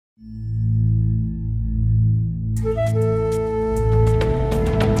And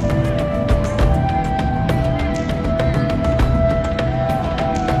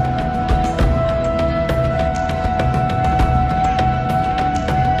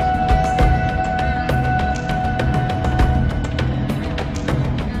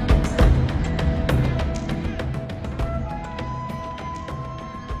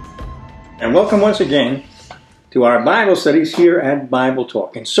welcome once again to our Bible studies here at Bible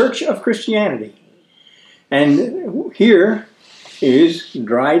Talk, In Search of Christianity. And here is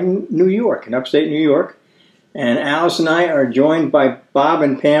Dryden, New York, in upstate New York. And Alice and I are joined by Bob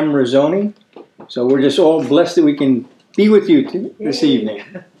and Pam Rizzoni. So we're just all blessed that we can be with you this evening.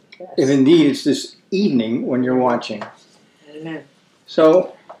 If indeed it's this evening when you're watching. Amen.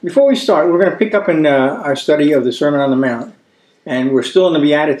 So before we start, we're going to pick up in our study of the Sermon on the Mount. And we're still in the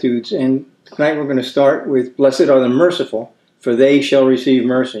Beatitudes, and tonight we're going to start with Blessed are the merciful, for they shall receive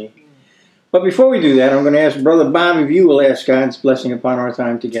mercy. But before we do that, I'm going to ask Brother Bob if you will ask God's blessing upon our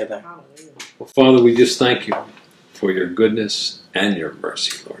time together. Well, Father, we just thank you for your goodness and your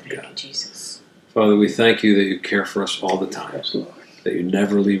mercy, Lord God. Thank you, Jesus. Father, we thank you that you care for us all the time, Yes, Lord. that you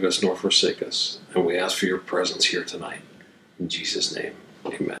never leave us nor forsake us, and we ask for your presence here tonight. In Jesus' name,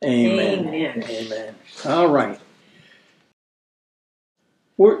 amen. Amen. Amen. Amen. All right.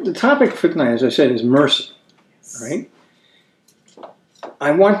 The topic for tonight, as I said, is mercy. All right?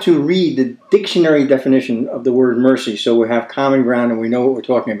 I want to read the dictionary definition of the word mercy so we have common ground and we know what we're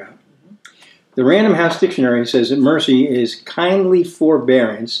talking about. The Random House Dictionary says that mercy is kindly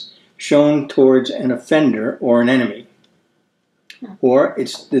forbearance shown towards an offender or an enemy. Or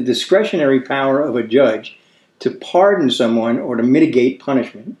it's the discretionary power of a judge to pardon someone or to mitigate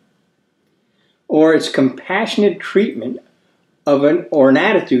punishment. Or it's compassionate treatment of an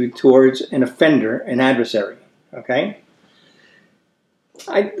attitude towards an offender, an adversary. Okay?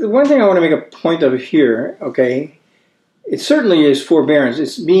 The one thing I want to make a point of here, okay, it certainly is forbearance.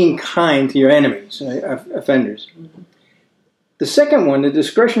 It's being kind to your enemies, offenders. The second one, the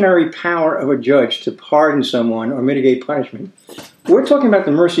discretionary power of a judge to pardon someone or mitigate punishment, we're talking about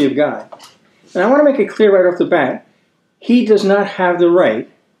the mercy of God. And I want to make it clear right off the bat, he does not have the right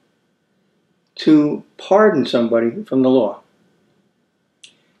to pardon somebody from the law.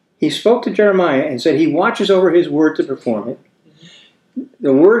 He spoke to Jeremiah and said he watches over his word to perform it.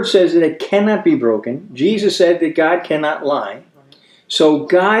 The word says that it cannot be broken. Jesus said that God cannot lie. So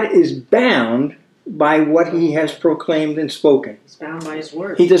God is bound by what he has proclaimed and spoken. He's bound by his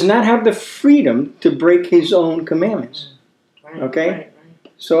word. He does not have the freedom to break his own commandments. Right, Okay? Right.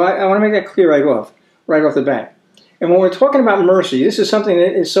 So I want to make that clear right off the bat. And when we're talking about mercy, this is something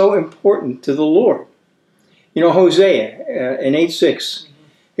that is so important to the Lord. You know, Hosea in 8:6,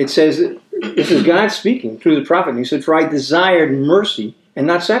 it says, this is God speaking through the prophet. And he said, for I desired mercy and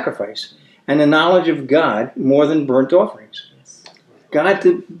not sacrifice, and the knowledge of God more than burnt offerings.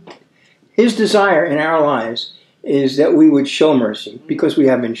 Yes. His desire in our lives is that we would show mercy, because we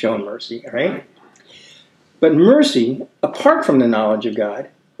have been shown mercy, right? But mercy, apart from the knowledge of God,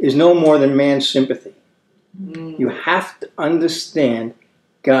 is no more than man's sympathy. You have to understand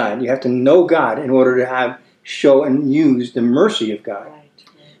God. You have to know God in order to show and use the mercy of God.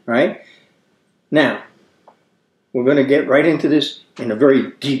 Right? Now, we're going to get right into this in a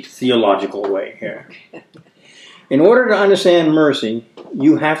very deep theological way here. In order to understand mercy,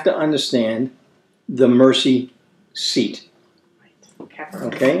 you have to understand the mercy seat.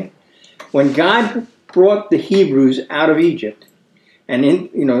 Okay? When God brought the Hebrews out of Egypt and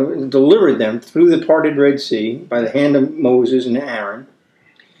delivered them through the parted Red Sea by the hand of Moses and Aaron,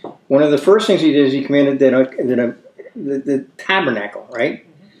 one of the first things he did is he commanded that the tabernacle, right?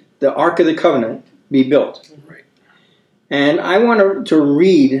 The Ark of the Covenant be built. Right. And I want to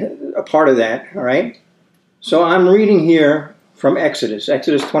read a part of that, all right? So I'm reading here from Exodus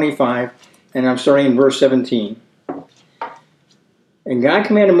 25, and I'm starting in verse 17. And God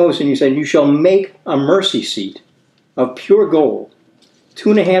commanded Moses, and he said, you shall make a mercy seat of pure gold,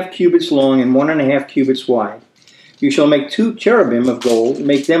 2.5 cubits long and 1.5 cubits wide. You shall make 2 cherubim of gold,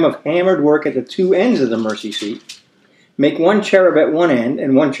 make them of hammered work at the 2 ends of the mercy seat. Make 1 cherub at one end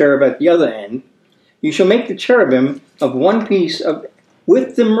and 1 cherub at the other end. You shall make the cherubim of one piece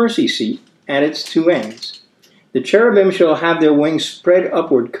with the mercy seat at its 2 ends. The cherubim shall have their wings spread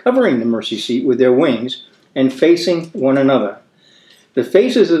upward, covering the mercy seat with their wings and facing one another. The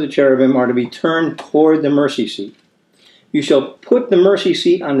faces of the cherubim are to be turned toward the mercy seat. You shall put the mercy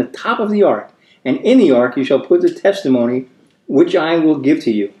seat on the top of the ark, and in the ark you shall put the testimony which I will give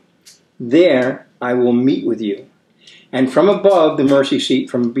to you. There I will meet with you. And from above the mercy seat,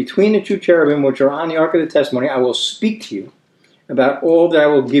 from between the 2 cherubim which are on the ark of the testimony, I will speak to you about all that I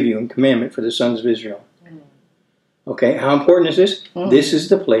will give you in commandment for the sons of Israel. Okay, how important is this? This is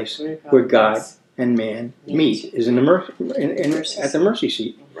the place where God is. and man meet, is in the at the mercy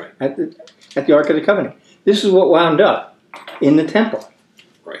seat, Right. at the Ark of the Covenant. This is what wound up in the temple,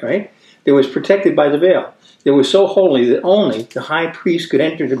 right? It was protected by the veil. It was so holy that only the high priest could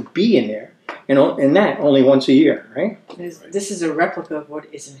enter to be in there, and that only once a year, right? This is a replica of what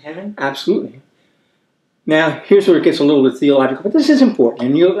is in heaven. Absolutely. Now, here's where it gets a little bit theological, but this is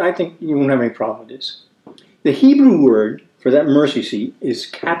important, and I think you won't have any problem with this. The Hebrew word for that mercy seat is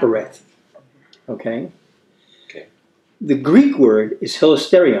kapareth. Okay? The Greek word is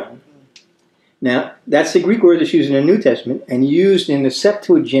hilasterion. Now, that's the Greek word that's used in the New Testament and used in the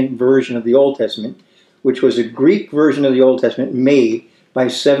Septuagint version of the Old Testament, which was a Greek version of the Old Testament made by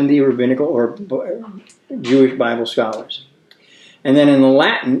 70 rabbinical or Jewish Bible scholars. And then in the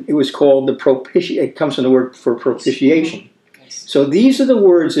Latin, it was called the propitiation. It comes from the word for propitiation. So these are the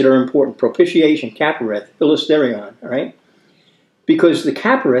words that are important: propitiation, kapareth, hilasterion, all right? Because the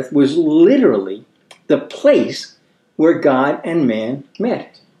kapareth was literally the place where God and man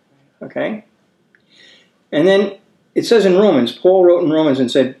met, okay? And then it says in Romans, Paul wrote in Romans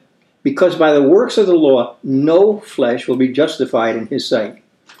and said, because by the works of the law, no flesh will be justified in his sight.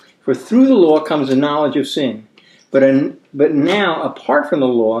 For through the law comes the knowledge of sin. But now, apart from the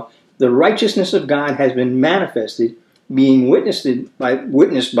law, the righteousness of God has been manifested, being witnessed by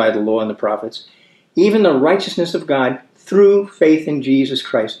the law and the prophets, even the righteousness of God through faith in Jesus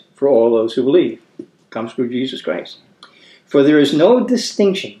Christ for all those who believe. It comes through Jesus Christ. For there is no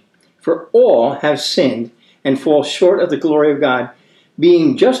distinction, for all have sinned and fall short of the glory of God,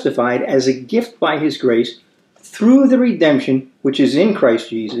 being justified as a gift by his grace through the redemption which is in Christ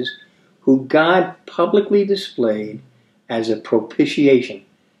Jesus, who God publicly displayed as a propitiation,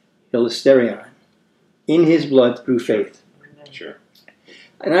 hilasterion, in his blood through faith. Sure.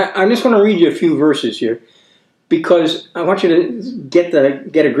 And I just want to read you a few verses here, because I want you to get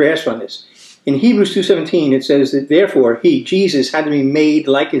a grasp on this. In Hebrews 2:17, it says that therefore he, Jesus, had to be made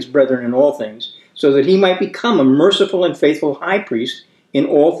like his brethren in all things, so that he might become a merciful and faithful high priest in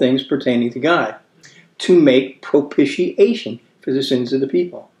all things pertaining to God, to make propitiation for the sins of the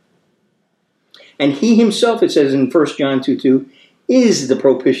people. And he himself, it says in 1 John 2:2, is the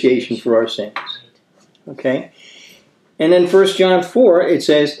propitiation for our sins. Okay? And then 1 John 4, it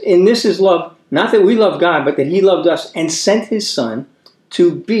says, in this is love, not that we love God, but that he loved us and sent his Son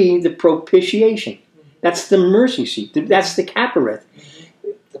to be the propitiation. That's the mercy seat. That's the kapareth.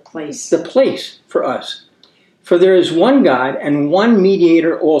 The place. The place for us. For there is one God and one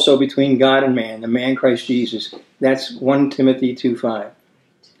mediator also between God and man, the man Christ Jesus. That's 1 Timothy 2:5.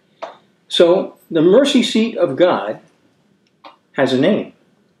 So the mercy seat of God has a name,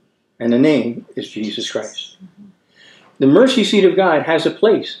 and the name is Jesus Christ. The mercy seat of God has a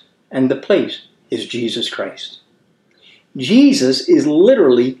place, and the place is Jesus Christ. Jesus is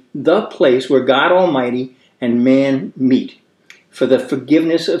literally the place where God Almighty and man meet for the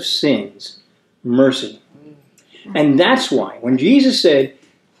forgiveness of sins, mercy. And that's why when Jesus said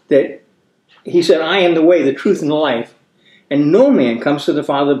that, he said, I am the way, the truth, and the life, and no man comes to the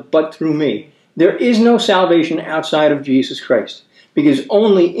Father but through me. There is no salvation outside of Jesus Christ, because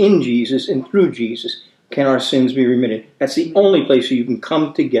only in Jesus and through Jesus can our sins be remitted. That's the only place where you can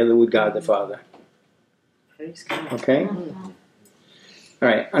come together with God the Father. Okay? All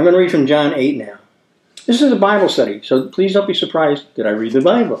right, I'm going to read from John 8 now. This is a Bible study, so please don't be surprised that I read the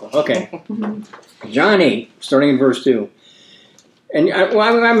Bible. Okay. John 8, starting in verse 2. And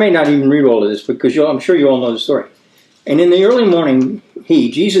I may not even read all of this, because I'm sure you all know the story. And in the early morning,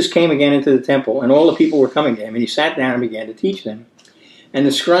 Jesus came again into the temple, and all the people were coming to him, and he sat down and began to teach them. And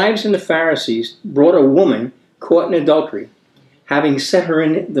the scribes and the Pharisees brought a woman caught in adultery, having set her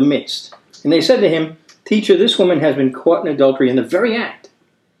in the midst. And they said to him, Teacher, this woman has been caught in adultery in the very act.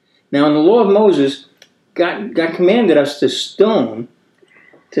 Now in the law of Moses, God commanded us to stone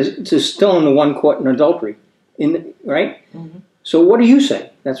the one caught in adultery. Right? Mm-hmm. So what do you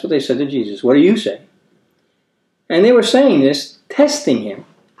say? That's what they said to Jesus. What do you say? And they were saying this, testing him,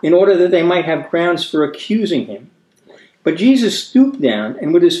 in order that they might have grounds for accusing him. But Jesus stooped down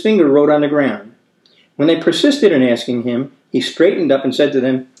and with his finger wrote on the ground. When they persisted in asking him, he straightened up and said to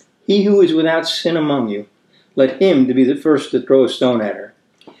them, He who is without sin among you, let him to be the first to throw a stone at her.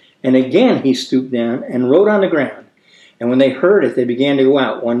 And again he stooped down and wrote on the ground. And when they heard it, they began to go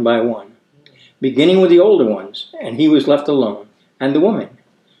out one by one, beginning with the older ones, and he was left alone, and the woman,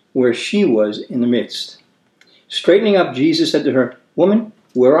 where she was in the midst. Straightening up, Jesus said to her, Woman,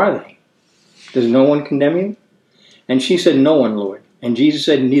 where are they? Does no one condemn you? And she said, No one, Lord. And Jesus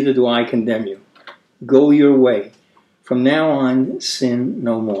said, Neither do I condemn you. Go your way. From now on, sin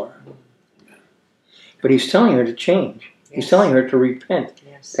no more. But he's telling her to change. He's telling her to repent,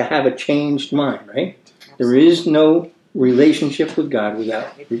 Yes. to have a changed mind, right? There is no relationship with God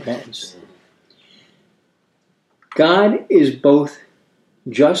without repentance. God is both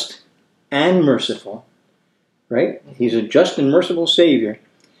just and merciful, right? He's a just and merciful Savior,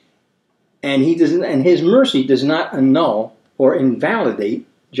 and his mercy does not annul or invalidate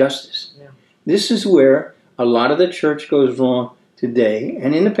justice. No. This is where a lot of the church goes wrong today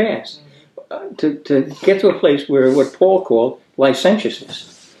and in the past. To get to a place where what Paul called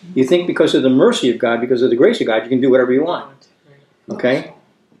licentiousness. You think because of the mercy of God, because of the grace of God, you can do whatever you want. Okay?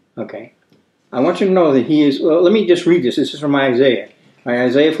 Okay. I want you to know that he is, well, let me just read this. This is from Isaiah.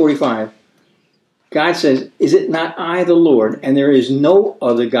 Isaiah 45. God says, "Is it not I, the Lord, and there is no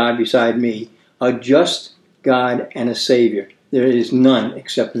other God beside me, a just God and a Savior? There is none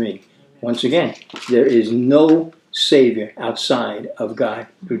except me." Once again, there is no Savior outside of God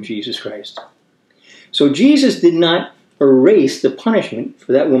through Jesus Christ. So Jesus did not erase the punishment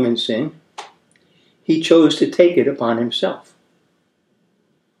for that woman's sin. He chose to take it upon himself.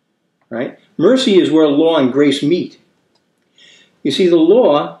 Right? Mercy is where law and grace meet. You see, the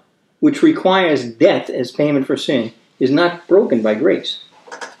law, which requires death as payment for sin, is not broken by grace.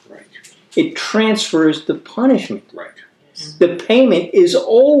 Right. It transfers the punishment. Right. The payment is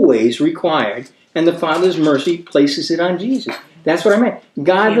always required, and the Father's mercy places it on Jesus. That's what I meant.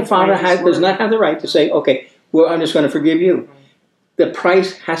 God the Father does not have the right to say, okay, well, I'm just going to forgive you. The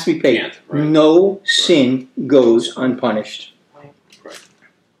price has to be paid. Can't, right. No sin goes unpunished. Right.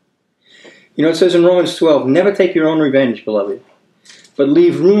 You know, it says in Romans 12, "Never take your own revenge, beloved, but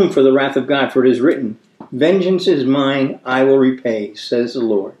leave room for the wrath of God, for it is written, 'Vengeance is mine, I will repay,' says the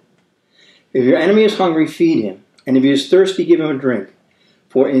Lord. If your enemy is hungry, feed him, and if he is thirsty, give him a drink.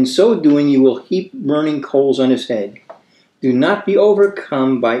 For in so doing you will heap burning coals on his head. Do not be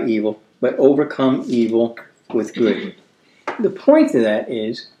overcome by evil, but overcome evil with good." The point of that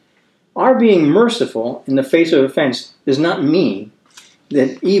is, our being merciful in the face of offense does not mean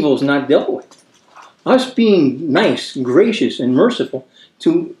that evil is not dealt with. Us being nice, gracious, and merciful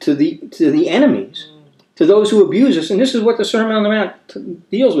to the enemies, to those who abuse us, and this is what the Sermon on the Mount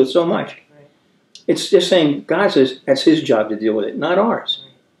deals with so much. It's just saying, God says that's his job to deal with it, not ours.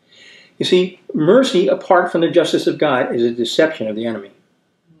 You see, mercy apart from the justice of God is a deception of the enemy.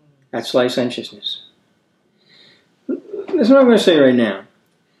 That's licentiousness. That's what I'm going to say right now.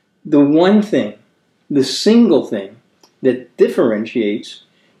 The one thing, the single thing that differentiates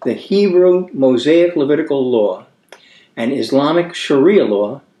the Hebrew Mosaic Levitical law and Islamic Sharia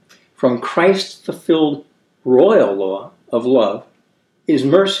law from Christ-fulfilled royal law of love is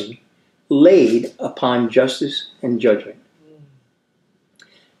mercy laid upon justice and judgment.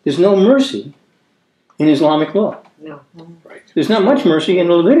 There's no mercy in Islamic law. No. Right. There's not much mercy in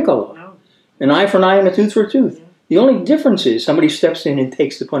the Levitical law. No. An eye for an eye and a tooth for a tooth. The only difference is somebody steps in and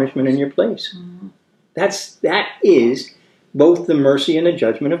takes the punishment in your place. That is both the mercy and the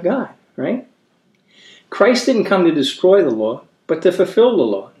judgment of God, right? Christ didn't come to destroy the law, but to fulfill the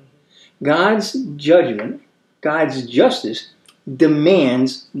law. God's judgment, God's justice,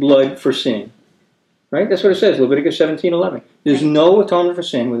 demands blood for sin. Right? That's what it says, Leviticus 17:11. There's no atonement for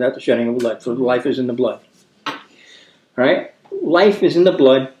sin without the shedding of blood, for life is in the blood. All right? Life is in the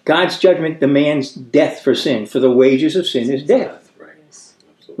blood. God's judgment demands death for sin, for the wages of sin is death. Right. Yes.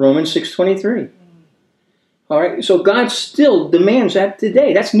 Romans 6:23. All right? So God still demands that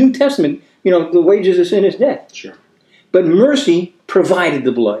today. That's New Testament. You know, the wages of sin is death. Sure. But mercy provided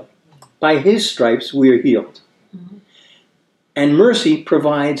the blood. By his stripes we are healed. And mercy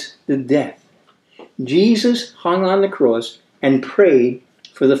provides the death. Jesus hung on the cross and prayed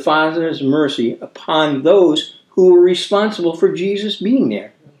for the Father's mercy upon those who were responsible for Jesus being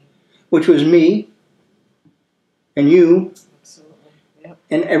there, which was me and you Absolutely. Yep.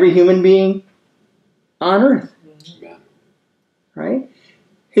 and every human being on earth. Amen. Right?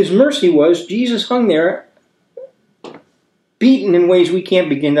 His mercy was Jesus hung there, beaten in ways we can't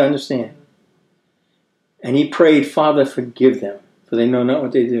begin to understand. And he prayed, "Father, forgive them, for they know not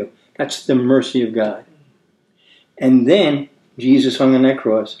what they do." That's the mercy of God. And then Jesus hung on that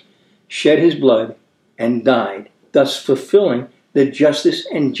cross, shed his blood, and died, thus fulfilling the justice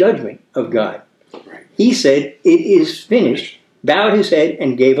and judgment of God. Right. He said, "It is finished," bowed his head,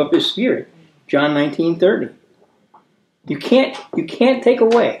 and gave up his spirit. John 19:30. You can't take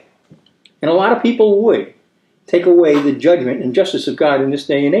away, and a lot of people would take away the judgment and justice of God in this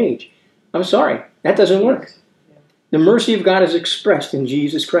day and age. I'm sorry, that doesn't work. The mercy of God is expressed in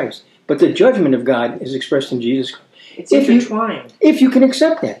Jesus Christ, but the judgment of God is expressed in Jesus Christ. It's intertwined. If you can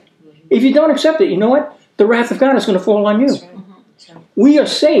accept that. If you don't accept it, you know what? The wrath of God is going to fall on you. That's right. We are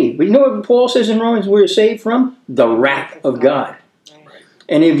saved. But you know what Paul says in Romans? We're saved from the wrath of God. Right.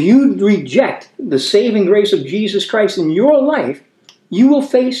 And if you reject the saving grace of Jesus Christ in your life, you will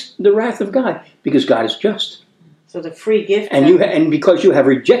face the wrath of God because God is just. So the free gift, And because you have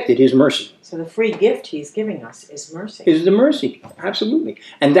rejected His mercy. so the free gift He's giving us is mercy. Is the mercy. Absolutely.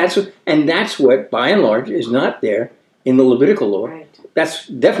 And that's what, by and large, is not there in the Levitical law. Right. That's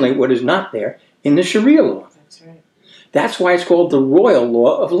definitely what is not there in the Sharia law. That's right. That's why it's called the royal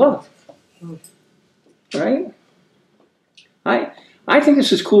law of love. Right? I think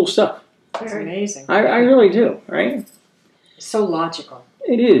this is cool stuff. It's amazing. I really do, right? It's so logical.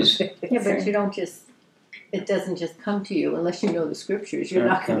 It is. Yeah, but you don't just, it doesn't just come to you unless you know the scriptures. You're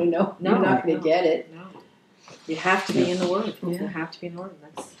not Okay. going to know. No, You're not going no. to get it. No. You have to be in the Word. Yeah. You have to be in the Word.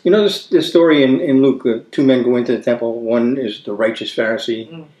 That's You know this story in Luke, two men go into the temple. One is the righteous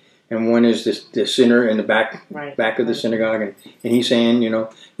Pharisee, and one is the sinner in the back right. of the synagogue. And he's saying, you know,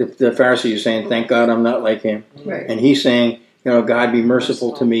 the Pharisee is saying, thank God I'm not like him. Right. And he's saying, you know, God, be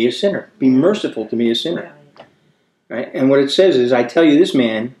merciful to me, a sinner. Be merciful to me, a sinner. Right? And what it says is, I tell you, this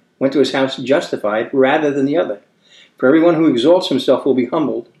man went to his house justified rather than the other. For everyone who exalts himself will be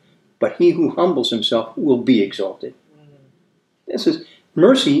humbled, but he who humbles himself will be exalted. This is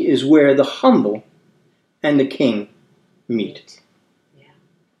mercy is where the humble and the king meet.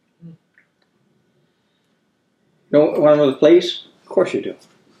 Yeah. Know one other place? Of course you do.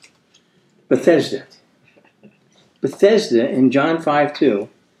 Bethesda. Bethesda in John 5:2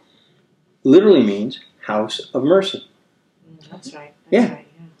 literally means house of mercy. That's right. That's Yeah. right.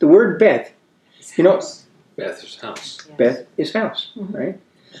 Yeah. The word Beth, It's you know, house. Beth's house. Yes. Beth is house, Mhm.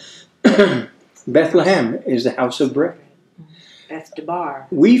 right? Bethlehem is the house of bread. Beth Debar.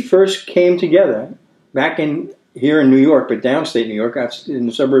 We first came together back here in New York, but downstate New York, out in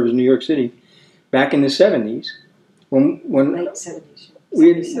the suburbs of New York City, back in the 70s, when Late 70s. we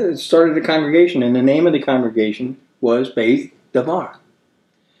had 77. started a congregation, and the name of the congregation was Beth Debar,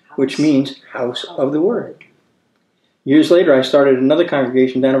 which House. means house of the word. Years later, I started another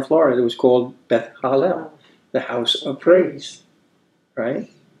congregation down in Florida that was called Beth Hallel, the house of praise. Right?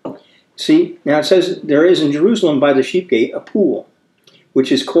 See, now it says there is in Jerusalem by the sheep gate a pool,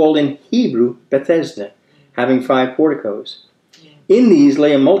 which is called in Hebrew Bethesda, having 5 porticos. In these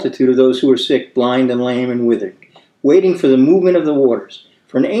lay a multitude of those who were sick, blind and lame and withered, waiting for the movement of the waters.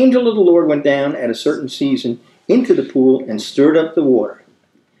 For an angel of the Lord went down at a certain season into the pool and stirred up the water.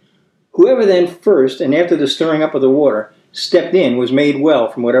 Whoever then first, and after the stirring up of the water, stepped in was made well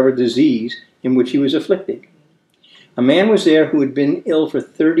from whatever disease in which he was afflicted. A man was there who had been ill for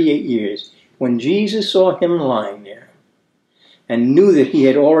 38 years. When Jesus saw him lying there and knew that he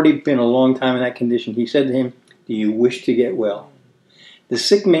had already been a long time in that condition, he said to him, "Do you wish to get well?" The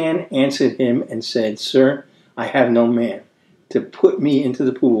sick man answered him and said, "Sir, I have no man to put me into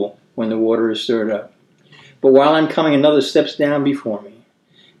the pool when the water is stirred up. But while I'm coming, another steps down before me."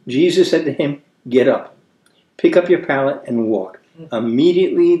 Jesus said to him, "Get up, pick up your pallet and walk."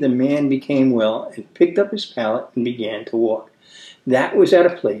 Immediately the man became well and picked up his pallet and began to walk. That was at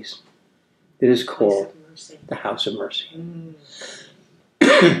a place that is called Place of mercy. the house of mercy.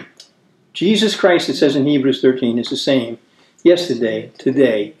 Mm. Jesus Christ, it says in Hebrews 13, is the same yesterday,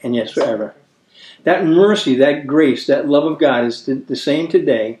 today, and yes forever. That mercy, that grace, that love of God is the same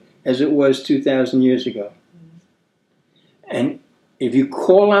today as it was 2,000 years ago. And if you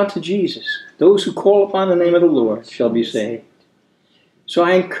call out to Jesus, those who call upon the name of the Lord shall be saved. So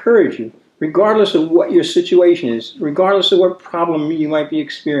I encourage you, regardless of what your situation is, regardless of what problem you might be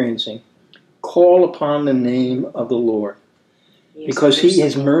experiencing, call upon the name of the Lord. Because He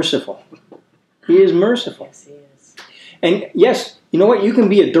is merciful. He is merciful. Yes, He is. And yes, you know what? You can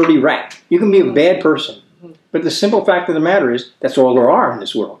be a dirty rat. You can be a bad person. But the simple fact of the matter is, that's all there are in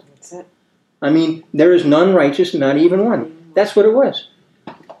this world. That's it. I mean, there is none righteous, not even one. That's what it was.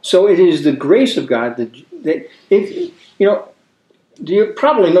 So it is the grace of God that if, you know, you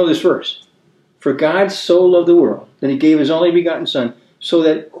probably know this verse. For God so loved the world that He gave His only begotten Son, so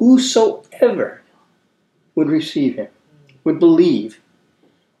that whosoever would receive Him, would believe,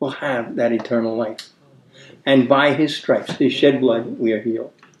 will have that eternal life. And by His stripes, His shed blood, we are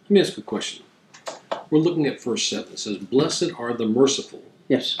healed. Let me ask you a question. We're looking at verse 7. It says, "Blessed are the merciful,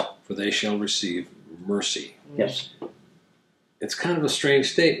 Yes, for they shall receive mercy." yes. It's kind of a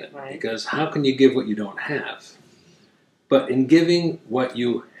strange statement, Right. because how can you give what you don't have? But in giving what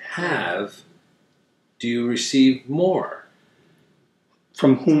you have, do you receive more?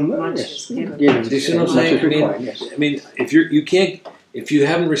 From whom Much yes, is given. given, Do you see what I'm much saying? is required, yes. I mean, if you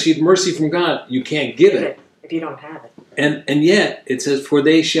haven't received mercy from God, you can't give it. If you don't have it. And yet it says, "For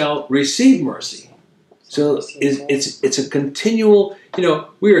they shall receive mercy." So it's a continual,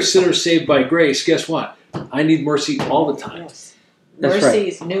 we are sinners saved by grace. Guess what? I need mercy all the time. Yes. That's Mercy right.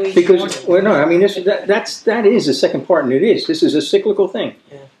 is new each Because, morning. well, no, I mean, that is the second part, and it is. This is a cyclical thing.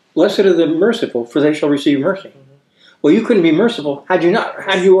 Yeah. Blessed are the merciful, for they shall receive mercy. Well, you couldn't be merciful had you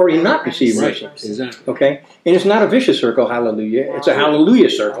already not received Right, mercy. exactly. Okay? And it's not a vicious circle, hallelujah. It's a hallelujah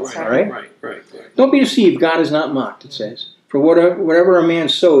circle, That's all right? Right. Don't be deceived. God is not mocked, it says. For whatever a man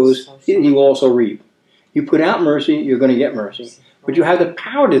sows, he will also reap. You put out mercy, you're going to get mercy. But you have the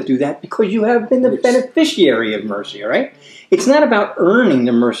power to do that because you have been the beneficiary of mercy, all right? It's not about earning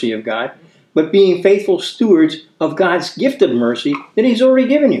the mercy of God, but being faithful stewards of God's gift of mercy that he's already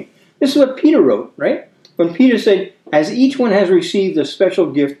given you. This is what Peter wrote, right? When Peter said, as each one has received a special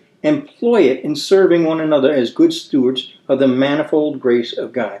gift, employ it in serving one another as good stewards of the manifold grace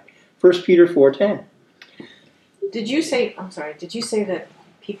of God. 1 Peter 4:10. Did you say that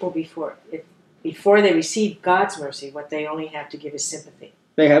people before they receive God's mercy, what they only have to give is sympathy?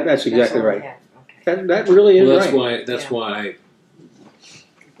 That's exactly all they right. have. Okay. That really is Well, right. that's why I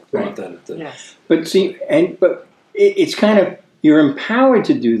brought that at the Yes. But see, it's kind of, you're empowered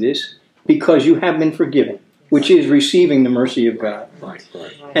to do this because you have been forgiven, which is receiving the mercy of God. right.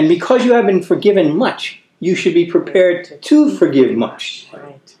 And because you have been forgiven much, you should be prepared to forgive much.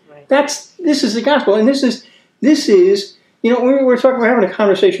 Right. This is the gospel, and this is we were having a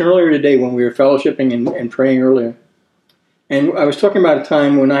conversation earlier today when we were fellowshipping and praying earlier, and I was talking about a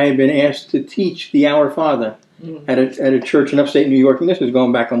time when I had been asked to teach the Our Father at a church in upstate New York, and this was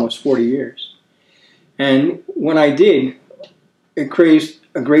going back almost 40 years. And when I did, it created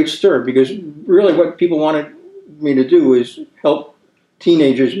a great stir because really what people wanted me to do is help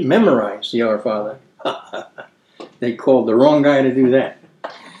teenagers memorize the Our Father. They called the wrong guy to do that.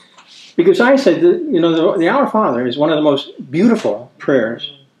 Because I said that, the Our Father is one of the most beautiful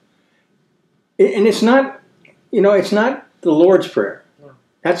prayers. And it's not, it's not the Lord's Prayer. No.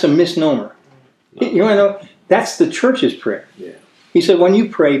 That's a misnomer. That's the church's prayer. Yeah. He said, when you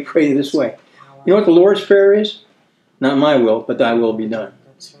pray this way. You know what the Lord's Prayer is? Not my will, but thy will be done.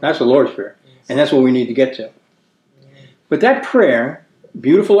 That's the Lord's Prayer. And that's what we need to get to. But that prayer,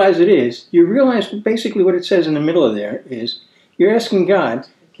 beautiful as it is, you realize basically what it says in the middle of there is, you're asking God,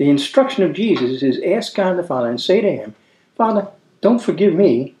 the instruction of Jesus is ask God the Father and say to him, Father, don't forgive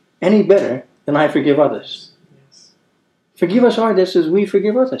me any better than I forgive others. Yes. Forgive us our debts as we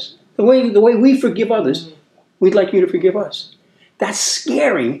forgive others. The way we forgive others, we'd like you to forgive us. That's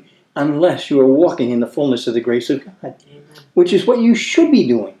scary unless you are walking in the fullness of the grace of God, which is what you should be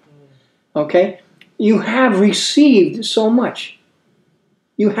doing. Okay? You have received so much.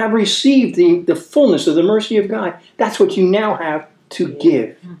 You have received the fullness of the mercy of God. That's what you now have to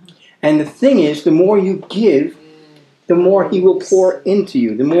give. And the thing is, the more you give, the more he will pour into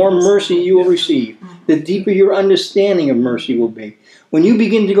you. The more mercy you will receive. The deeper your understanding of mercy will be. When you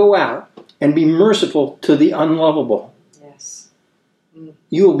begin to go out and be merciful to the unlovable, Yes.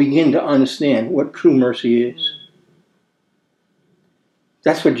 you will begin to understand what true mercy is.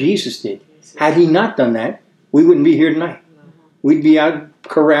 That's what Jesus did. Had he not done that, we wouldn't be here tonight. We'd be out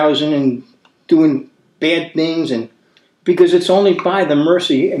carousing and doing bad things, and because it's only by the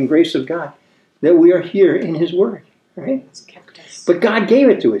mercy and grace of God that we are here in his word. Right? It's kept us. But God gave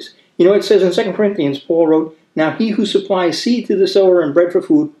it to us. It says in 2 Corinthians, Paul wrote, now he who supplies seed to the sower and bread for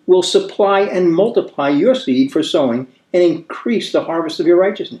food will supply and multiply your seed for sowing and increase the harvest of your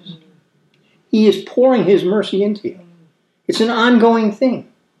righteousness. He is pouring his mercy into you. It's an ongoing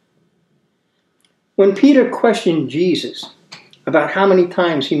thing. When Peter questioned Jesus about how many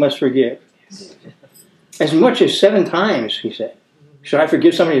times he must forgive, as much as 7 times, he said, should I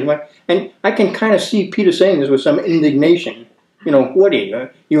forgive somebody as much? And I can kind of see Peter saying this with some indignation. What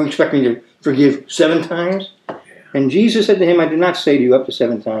you expect me to forgive 7 times? And Jesus said to him, I did not say to you up to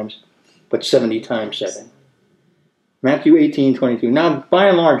 7 times, but 70 times 7. Matthew 18:22. Now, by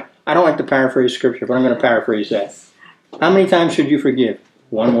and large, I don't like to paraphrase scripture, but I'm going to paraphrase that. How many times should you forgive?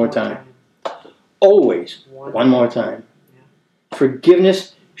 1 more time. Always 1 more time.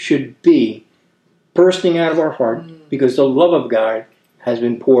 Forgiveness should be bursting out of our heart because the love of God has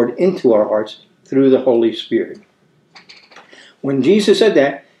been poured into our hearts through the Holy Spirit. When Jesus said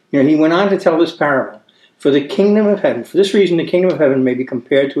that, he went on to tell this parable. For the kingdom of heaven, for this reason the kingdom of heaven may be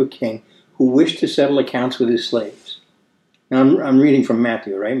compared to a king who wished to settle accounts with his slaves. Now I'm reading from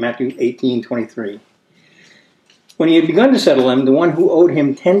Matthew, right? Matthew 18:23. When he had begun to settle them, the one who owed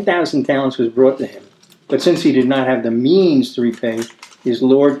him 10,000 talents was brought to him. But since he did not have the means to repay, his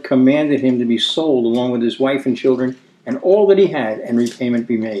Lord commanded him to be sold along with his wife and children and all that he had, and repayment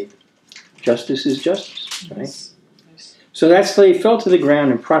be made. Justice is justice, right? Yes. So that slave fell to the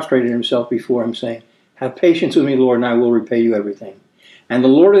ground and prostrated himself before him, saying, Have patience with me, Lord, and I will repay you everything. And the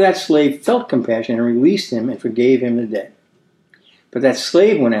Lord of that slave felt compassion and released him and forgave him the debt. But that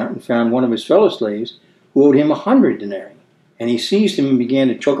slave went out and found one of his fellow slaves who owed him 100 denarii. And he seized him and began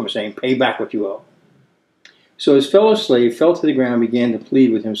to choke him, saying, pay back what you owe. So his fellow slave fell to the ground and began to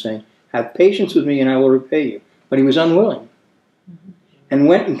plead with him, saying, have patience with me and I will repay you. But he was unwilling, and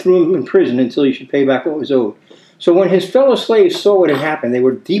went and threw him in prison until he should pay back what was owed. So when his fellow slaves saw what had happened, they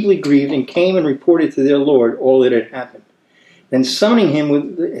were deeply grieved and came and reported to their lord all that had happened. Then summoning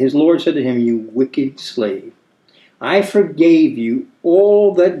him, his lord said to him, you wicked slave, I forgave you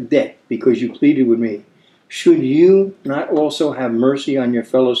all that debt because you pleaded with me. Should you not also have mercy on your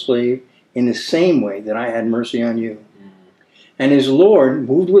fellow slave in the same way that I had mercy on you? And his lord,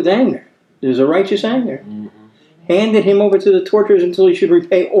 moved with anger, there's a righteous anger, handed him over to the torturers until he should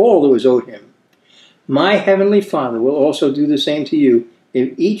repay all that was owed him. My heavenly Father will also do the same to you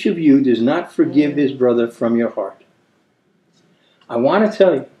if each of you does not forgive his brother from your heart. I want to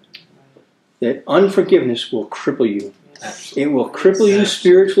tell you that unforgiveness will cripple you. Absolutely. It will cripple you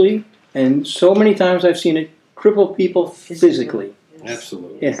spiritually, and so many times I've seen it cripple people physically.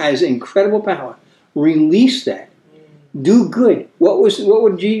 Absolutely. It has incredible power. Release that. Do good. What was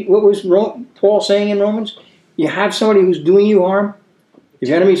Paul saying in Romans? You have somebody who's doing you harm. If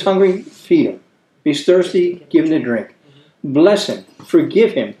your enemy's hungry, feed him. If he's thirsty, give him a drink. Bless him.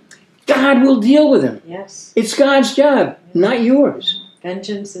 Forgive him. God will deal with him. Yes. It's God's job, not yours.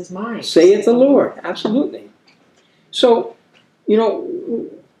 Vengeance is mine. Saith the Lord. Absolutely. So, you know,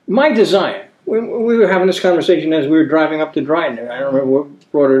 my desire, we were having this conversation as we were driving up to Dryden. I don't remember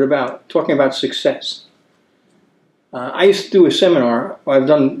what brought it about, talking about success. I used to do a seminar. I've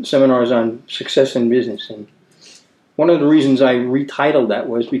done seminars on success in business. And one of the reasons I retitled that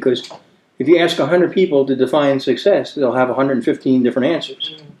was because if you ask 100 people to define success, they'll have 115 different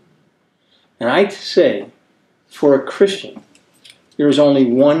answers. And I say, for a Christian, there is only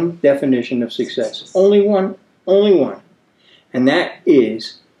one definition of success. Only one. Only one. And that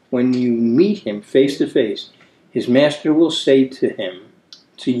is when you meet him face to face, his master will say to him,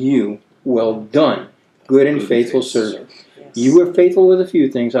 to you, well done, good and faithful servant. Yes. You were faithful with a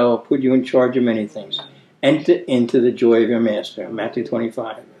few things, I will put you in charge of many things. Enter into the joy of your master. Matthew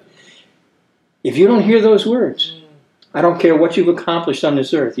 25. If you don't hear those words, I don't care what you've accomplished on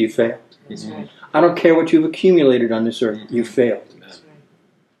this earth, you failed. That's right. I don't care what you've accumulated on this earth, you failed. That's right.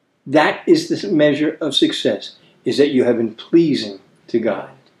 That is the measure of success, is that you have been pleasing to God.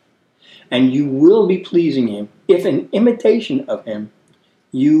 And you will be pleasing him if, in imitation of him,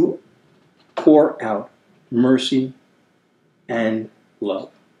 you pour out mercy and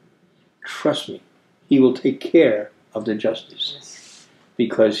love. Trust me, he will take care of the justice, Yes.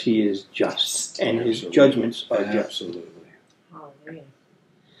 because he is just, and his Absolutely. judgments are just. Absolutely. Hallelujah.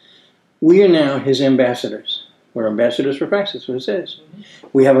 We are now his ambassadors. We're ambassadors for Christ, that's what it says.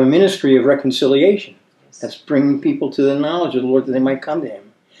 We have a ministry of reconciliation. Yes. That's bringing people to the knowledge of the Lord that they might come to him.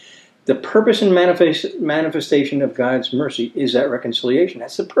 The purpose and manifestation of God's mercy is that reconciliation.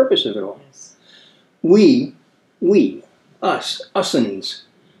 That's the purpose of it all. Yes. Usins,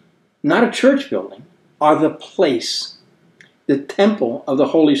 not a church building, are the place, the temple of the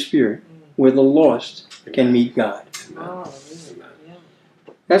Holy Spirit, where the lost can meet God. Hallelujah. Yeah.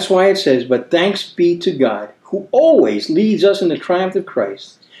 That's why it says, but thanks be to God, who always leads us in the triumph of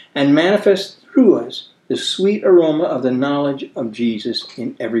Christ, and manifests through us the sweet aroma of the knowledge of Jesus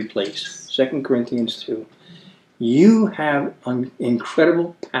in every place. 2 Corinthians 2. You have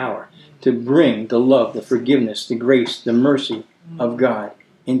incredible power to bring the love, the forgiveness, the grace, the mercy of God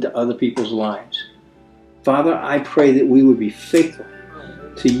into other people's lives. Father, I pray that we would be faithful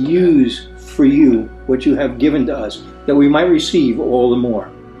to use for you what you have given to us, that we might receive all the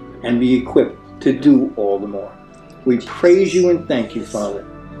more and be equipped to do all the more. We praise you and thank you, Father,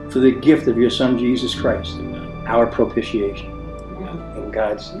 for the gift of your Son, Jesus Christ, our propitiation. In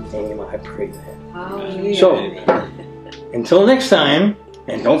God's name I pray that. Hallelujah. So, until next time,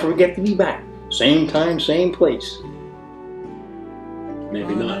 and don't forget to be back. Same time, same place.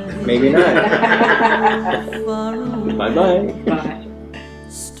 Maybe not. Maybe not. Bye-bye. Bye.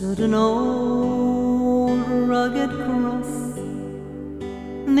 Stood an old rugged cross,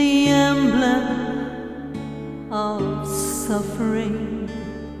 the emblem of suffering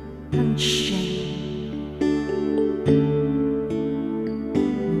and shame.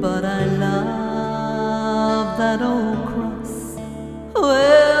 But I love that old cross,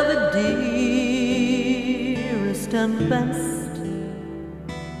 where the dearest and best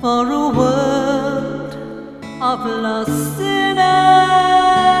for a world of lost sinners